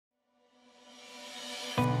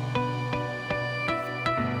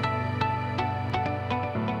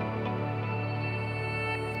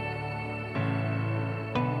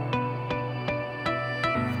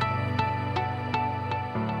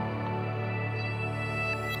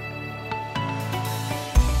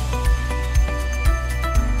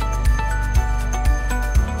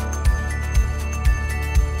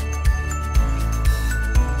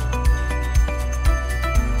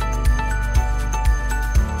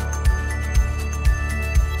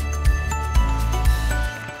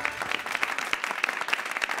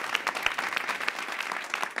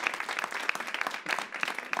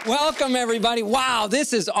Welcome, everybody. Wow,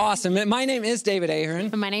 this is awesome. My name is David Ahearn.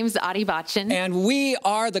 And my name is Bachan. And we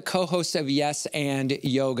are the co-hosts of Yes and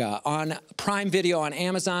Yoga on Prime Video on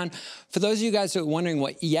Amazon. For those of you guys who are wondering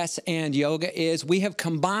what Yes and Yoga is, we have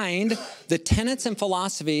combined the tenets and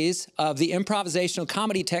philosophies of the improvisational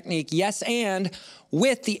comedy technique Yes and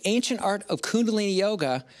with the ancient art of Kundalini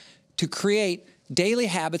Yoga to create daily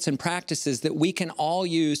habits and practices that we can all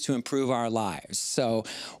use to improve our lives. So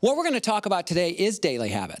what we're going to talk about today is daily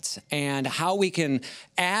habits and how we can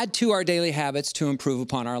add to our daily habits to improve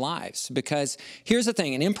upon our lives. Because here's the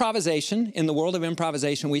thing, in improvisation, in the world of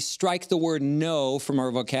improvisation, we strike the word no from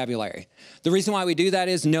our vocabulary. The reason why we do that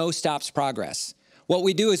is no stops progress. What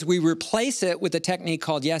we do is we replace it with a technique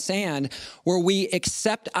called yes and, where we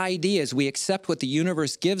accept ideas, we accept what the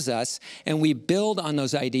universe gives us, and we build on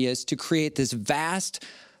those ideas to create this vast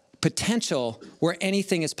potential where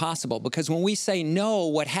anything is possible. Because when we say no,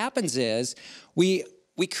 what happens is we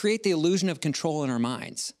create the illusion of control in our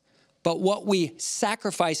minds. But what we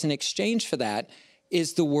sacrifice in exchange for that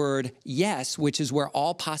is the word yes, which is where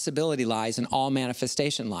all possibility lies and all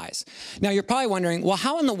manifestation lies. Now, you're probably wondering, well,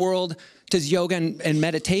 how in the world does yoga and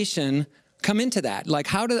meditation come into that? Like,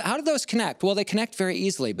 how do those connect? Well, they connect very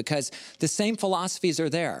easily because the same philosophies are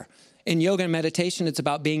there. In yoga and meditation, it's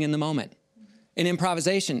about being in the moment. In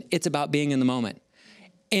improvisation, it's about being in the moment.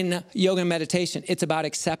 In yoga and meditation, it's about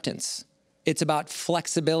acceptance. It's about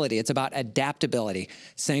flexibility. It's about adaptability.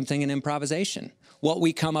 Same thing in improvisation. What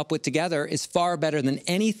we come up with together is far better than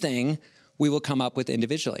anything we will come up with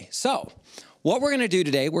individually. So what we're going to do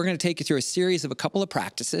today, we're going to take you through a series of a couple of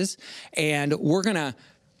practices, and we're going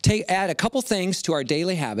to add a couple things to our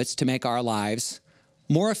daily habits to make our lives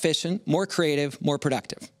more efficient, more creative, more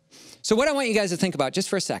productive. So what I want you guys to think about just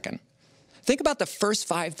for a second, think about the first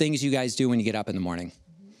 5 things you guys do when you get up in the morning.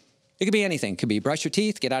 It could be anything. It could be brush your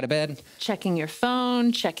teeth, get out of bed. Checking your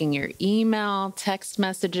phone, checking your email, text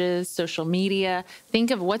messages, social media. Think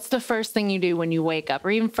of what's the first thing you do when you wake up, or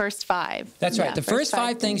even first 5. That's right. The first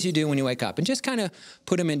 5 things you do when you wake up, and just kind of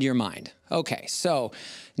put them into your mind. Okay, so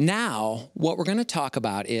now what we're going to talk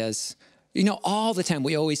about is, you know, all the time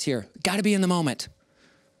we always hear, got to be in the moment.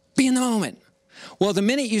 Be in the moment. Well, the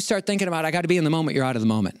minute you start thinking about, I got to be in the moment, you're out of the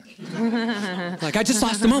moment. Like, I just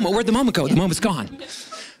lost the moment. Where'd the moment go? The moment's gone.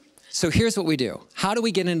 So here's what we do. How do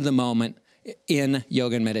we get into the moment in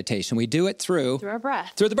yoga and meditation? We do it through our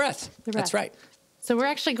breath. Through the breath. That's right. So we're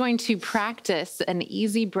actually going to practice an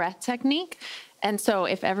easy breath technique. And so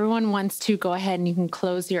if everyone wants to go ahead and you can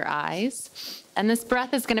close your eyes. And this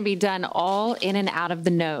breath is going to be done all in and out of the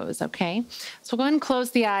nose, okay? So go ahead and close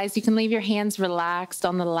the eyes. You can leave your hands relaxed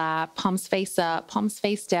on the lap, palms face up, palms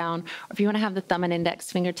face down. Or if you want to have the thumb and index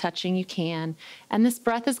finger touching, you can. And this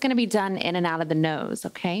breath is going to be done in and out of the nose,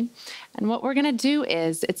 okay? And what we're going to do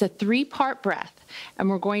is, it's a 3-part breath. And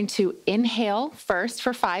we're going to inhale first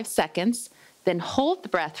for 5 seconds, then hold the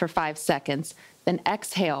breath for 5 seconds, then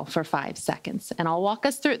exhale for 5 seconds. And I'll walk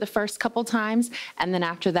us through it the first couple times, and then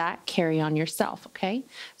after that, carry on yourself, okay?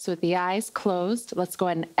 So with the eyes closed, let's go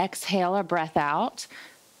ahead and exhale our breath out.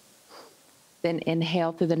 Then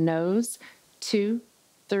inhale through the nose, 2,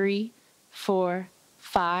 3, 4,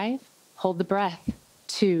 5. Hold the breath,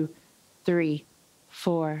 2, 3,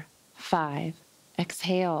 4, 5.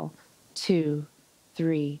 Exhale, 2,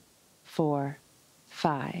 3, 4,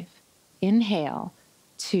 5. Inhale,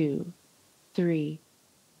 2, 3,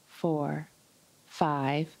 4,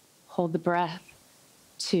 5. Hold the breath.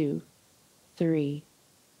 2, 3,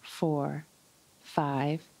 4,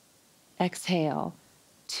 5. Exhale.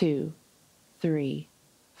 2, 3,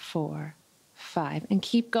 4, 5. And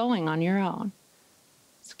keep going on your own.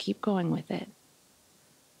 So keep going with it.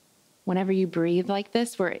 Whenever you breathe like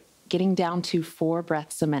this, we're getting down to 4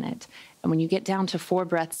 breaths a minute. And when you get down to 4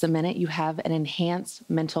 breaths a minute, you have an enhanced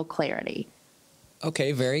mental clarity.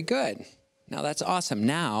 Okay, very good. Now that's awesome.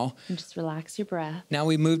 Now, and just relax your breath. Now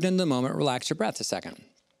we moved into the moment. Relax your breath a second.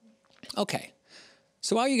 Okay.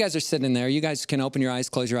 So while you guys are sitting there, you guys can open your eyes,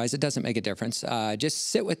 close your eyes. It doesn't make a difference. Just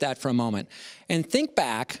sit with that for a moment and think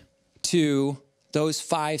back to those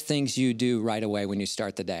 5 things you do right away when you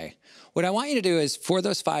start the day. What I want you to do is, for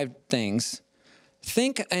those 5 things,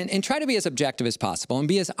 think and try to be as objective as possible and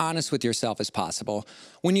be as honest with yourself as possible.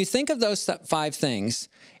 When you think of those 5 things,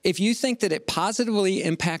 if you think that it positively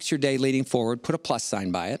impacts your day leading forward, put a plus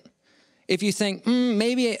sign by it. If you think,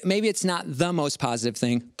 maybe it's not the most positive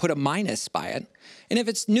thing, put a minus by it. And if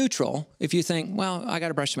it's neutral, if you think, well, I got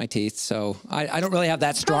to brush my teeth, so I don't really have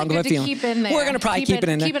that strong of a feeling. We're going to probably keep it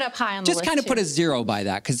in there. Keep it up high on the list. Just kind of put a 0 by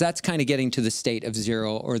that, because that's kind of getting to the state of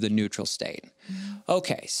 0 or the neutral state.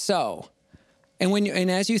 Okay, so... And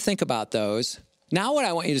as you think about those, now what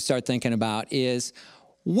I want you to start thinking about is,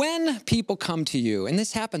 When people come to you, and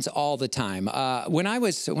this happens all the time, when I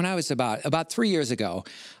was about 3 years ago,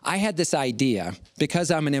 I had this idea,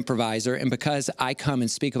 because I'm an improviser and because I come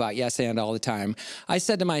and speak about yes and all the time, I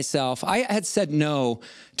said to myself, I had said no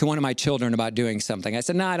to one of my children about doing something. I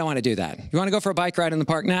said, no, I don't want to do that. You want to go for a bike ride in the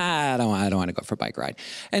park? Nah, I don't want to go for a bike ride.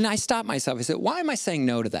 And I stopped myself. I said, why am I saying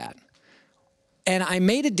no to that? And I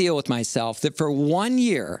made a deal with myself that for 1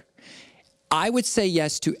 year, I would say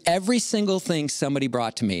yes to every single thing somebody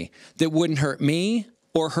brought to me that wouldn't hurt me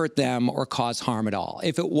or hurt them or cause harm at all.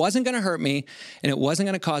 If it wasn't going to hurt me and it wasn't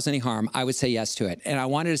going to cause any harm, I would say yes to it. And I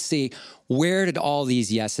wanted to see, where did all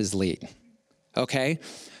these yeses lead? Okay?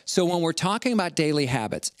 So when we're talking about daily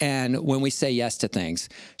habits and when we say yes to things,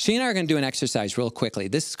 she and I are going to do an exercise real quickly.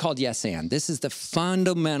 This is called yes and. This is the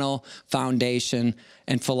fundamental foundation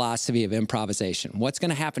and philosophy of improvisation. What's going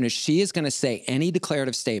to happen is she is going to say any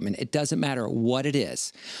declarative statement. It doesn't matter what it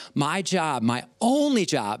is. My job, my only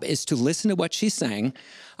job, is to listen to what she's saying.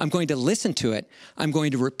 I'm going to listen to it. I'm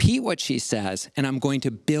going to repeat what she says, and I'm going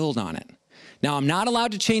to build on it. Now, I'm not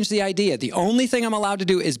allowed to change the idea. The only thing I'm allowed to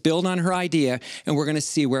do is build on her idea, and we're going to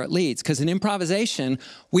see where it leads. Because in improvisation,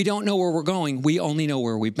 we don't know where we're going. We only know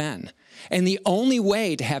where we've been. And the only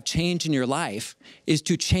way to have change in your life is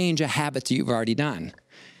to change a habit that you've already done.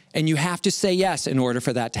 And you have to say yes in order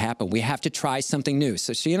for that to happen. We have to try something new.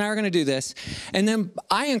 So she and I are going to do this. And then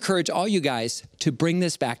I encourage all you guys to bring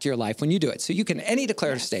this back to your life when you do it. So you can, any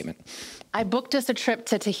declarative statement. I booked us a trip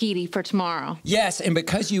to Tahiti for tomorrow. Yes, and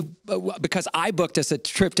because I booked us a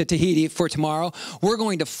trip to Tahiti for tomorrow, we're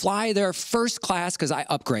going to fly there first class because I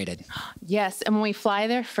upgraded. Yes, and when we fly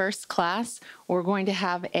there first class, we're going to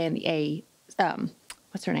have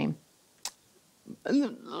what's her name?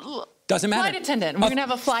 Doesn't matter. Flight attendant. We're going to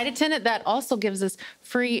have a flight attendant that also gives us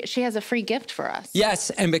she has a free gift for us.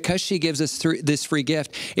 Yes, and because she gives us this free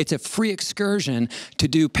gift, it's a free excursion to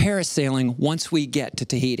do parasailing once we get to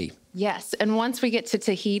Tahiti. Yes, and once we get to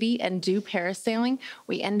Tahiti and do parasailing,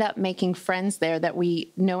 we end up making friends there that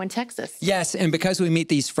we know in Texas. Yes, and because we meet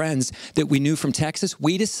these friends that we knew from Texas,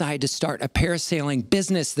 we decide to start a parasailing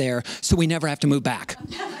business there so we never have to move back.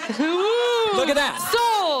 Look at that.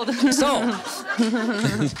 Sold. Sold.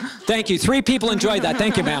 Thank you. 3 people enjoyed that.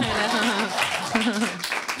 Thank you, ma'am.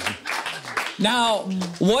 Now,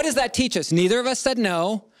 what does that teach us? Neither of us said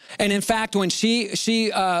no. And in fact, when she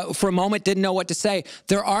for a moment didn't know what to say,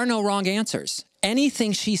 there are no wrong answers.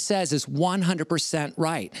 Anything she says is 100%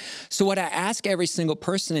 right. So what I ask every single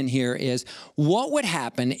person in here is, what would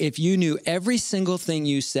happen if you knew every single thing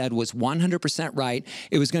you said was 100% right,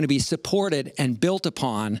 it was going to be supported and built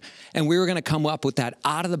upon, and we were going to come up with that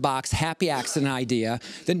out-of-the-box happy accident idea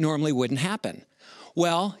that normally wouldn't happen?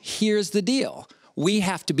 Well, here's the deal. We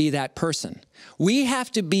have to be that person. We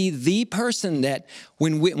have to be the person that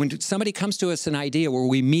when somebody comes to us an idea where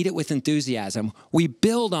we meet it with enthusiasm, we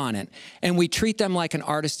build on it, and we treat them like an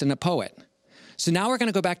artist and a poet. So now we're going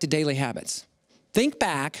to go back to daily habits. Think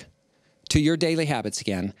back to your daily habits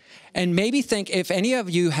again, and maybe think, if any of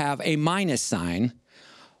you have a minus sign,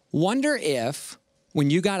 wonder if when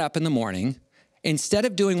you got up in the morning, instead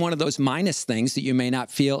of doing one of those minus things that you may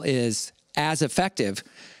not feel is as effective,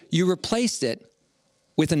 you replaced it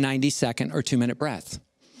with a 90-second or 2-minute breath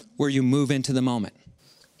where you move into the moment.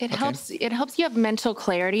 It helps you have mental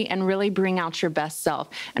clarity and really bring out your best self.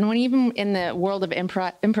 And when even in the world of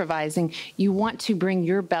improvising, you want to bring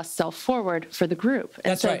your best self forward for the group.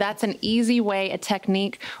 And that's right. That's an easy way, a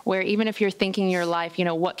technique where even if you're thinking your life,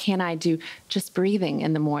 what can I do? Just breathing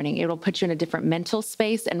in the morning. It'll put you in a different mental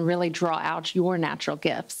space and really draw out your natural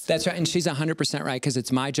gifts. That's right. And she's 100% right, because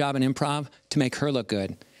it's my job in improv to make her look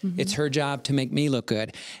good. Mm-hmm. It's her job to make me look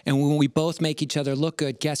good. And when we both make each other look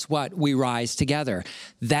good, guess what? We rise together.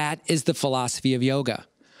 That is the philosophy of yoga.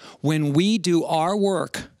 When we do our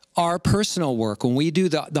work, our personal work, when we do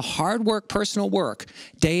the hard work, personal work,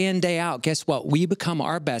 day in, day out, guess what? We become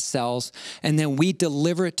our best selves, and then we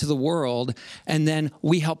deliver it to the world, and then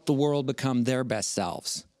we help the world become their best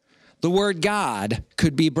selves. The word God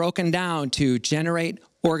could be broken down to generate,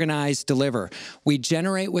 organize, deliver. We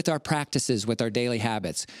generate with our practices, with our daily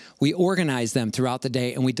habits. We organize them throughout the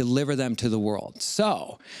day, and we deliver them to the world.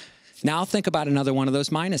 So now think about another one of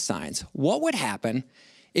those minus signs. What would happen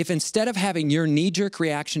if instead of having your knee-jerk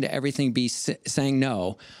reaction to everything be saying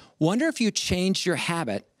no, wonder if you changed your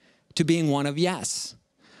habit to being one of yes,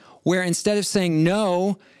 where instead of saying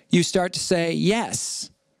no, you start to say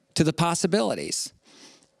yes to the possibilities.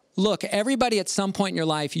 Look, everybody at some point in your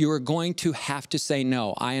life, you are going to have to say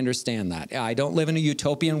no. I understand that. I don't live in a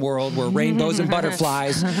utopian world where rainbows and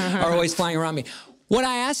butterflies are always flying around me. What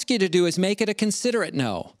I ask you to do is make it a considerate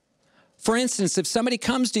no. For instance, if somebody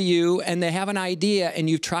comes to you and they have an idea and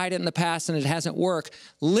you've tried it in the past and it hasn't worked,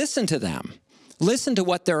 listen to them. Listen to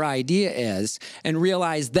what their idea is and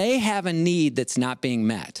realize they have a need that's not being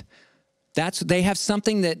met. They have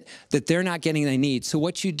something that they're not getting they need. So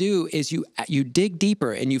what you do is you dig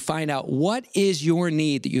deeper and you find out what is your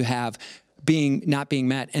need that you have not being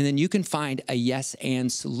met, and then you can find a yes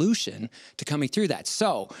and solution to coming through that.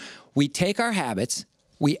 So we take our habits,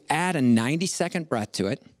 we add a 90-second breath to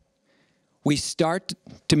it, we start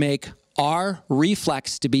to make our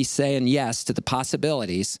reflex to be saying yes to the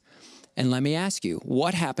possibilities, and let me ask you,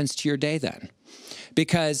 what happens to your day then?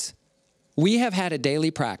 Because we have had a daily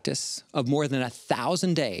practice of more than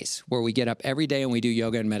 1,000 days where we get up every day and we do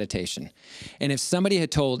yoga and meditation. And if somebody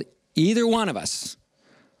had told either one of us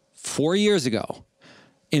 4 years ago,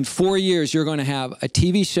 in 4 years, you're going to have a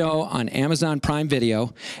TV show on Amazon Prime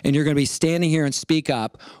Video, and you're going to be standing here and speak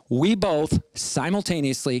up, we both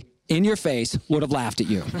simultaneously, in your face, would have laughed at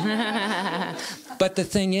you. But the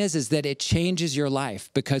thing is that it changes your life,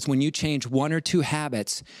 because when you change 1 or 2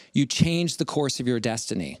 habits, you change the course of your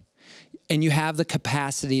destiny. And you have the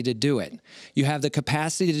capacity to do it. You have the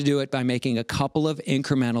capacity to do it by making a couple of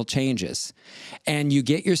incremental changes. And you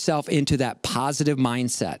get yourself into that positive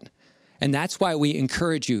mindset. And that's why we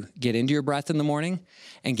encourage you, get into your breath in the morning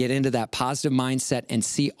and get into that positive mindset and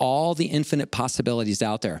see all the infinite possibilities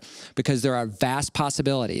out there, because there are vast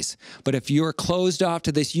possibilities. But if you're closed off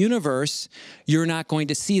to this universe, you're not going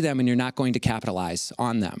to see them and you're not going to capitalize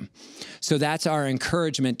on them. So that's our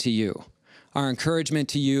encouragement to you. Our encouragement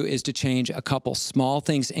to you is to change a couple small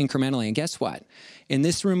things incrementally. And guess what? In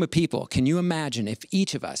this room of people, can you imagine if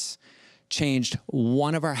each of us changed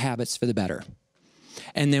one of our habits for the better?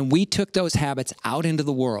 And then we took those habits out into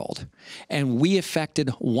the world and we affected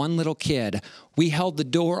one little kid. We held the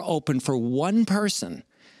door open for one person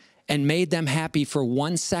and made them happy for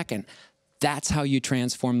 1 second. That's how you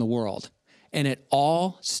transform the world. And it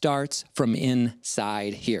all starts from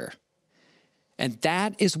inside here. And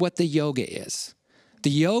that is what the yoga is. The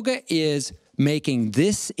yoga is making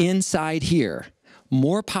this inside here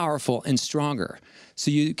more powerful and stronger so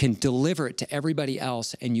you can deliver it to everybody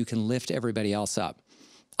else and you can lift everybody else up.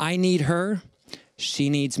 I need her, she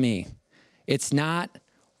needs me. It's not,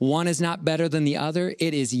 one is not better than the other.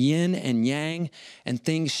 It is yin and yang, and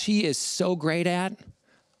things she is so great at,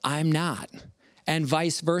 I'm not, and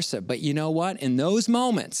vice versa. But you know what? In those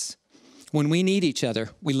moments when we need each other,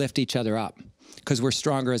 we lift each other up, because we're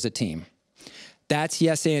stronger as a team. That's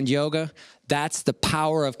Yes and Yoga. That's the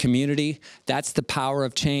power of community. That's the power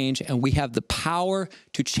of change. And we have the power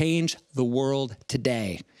to change the world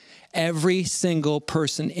today. Every single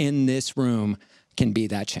person in this room can be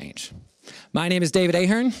that change. My name is David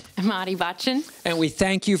Ahearn. I'm Bachan. And we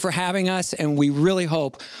thank you for having us. And we really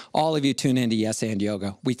hope all of you tune into Yes and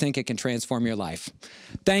Yoga. We think it can transform your life.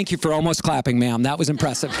 Thank you for almost clapping, ma'am. That was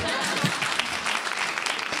impressive.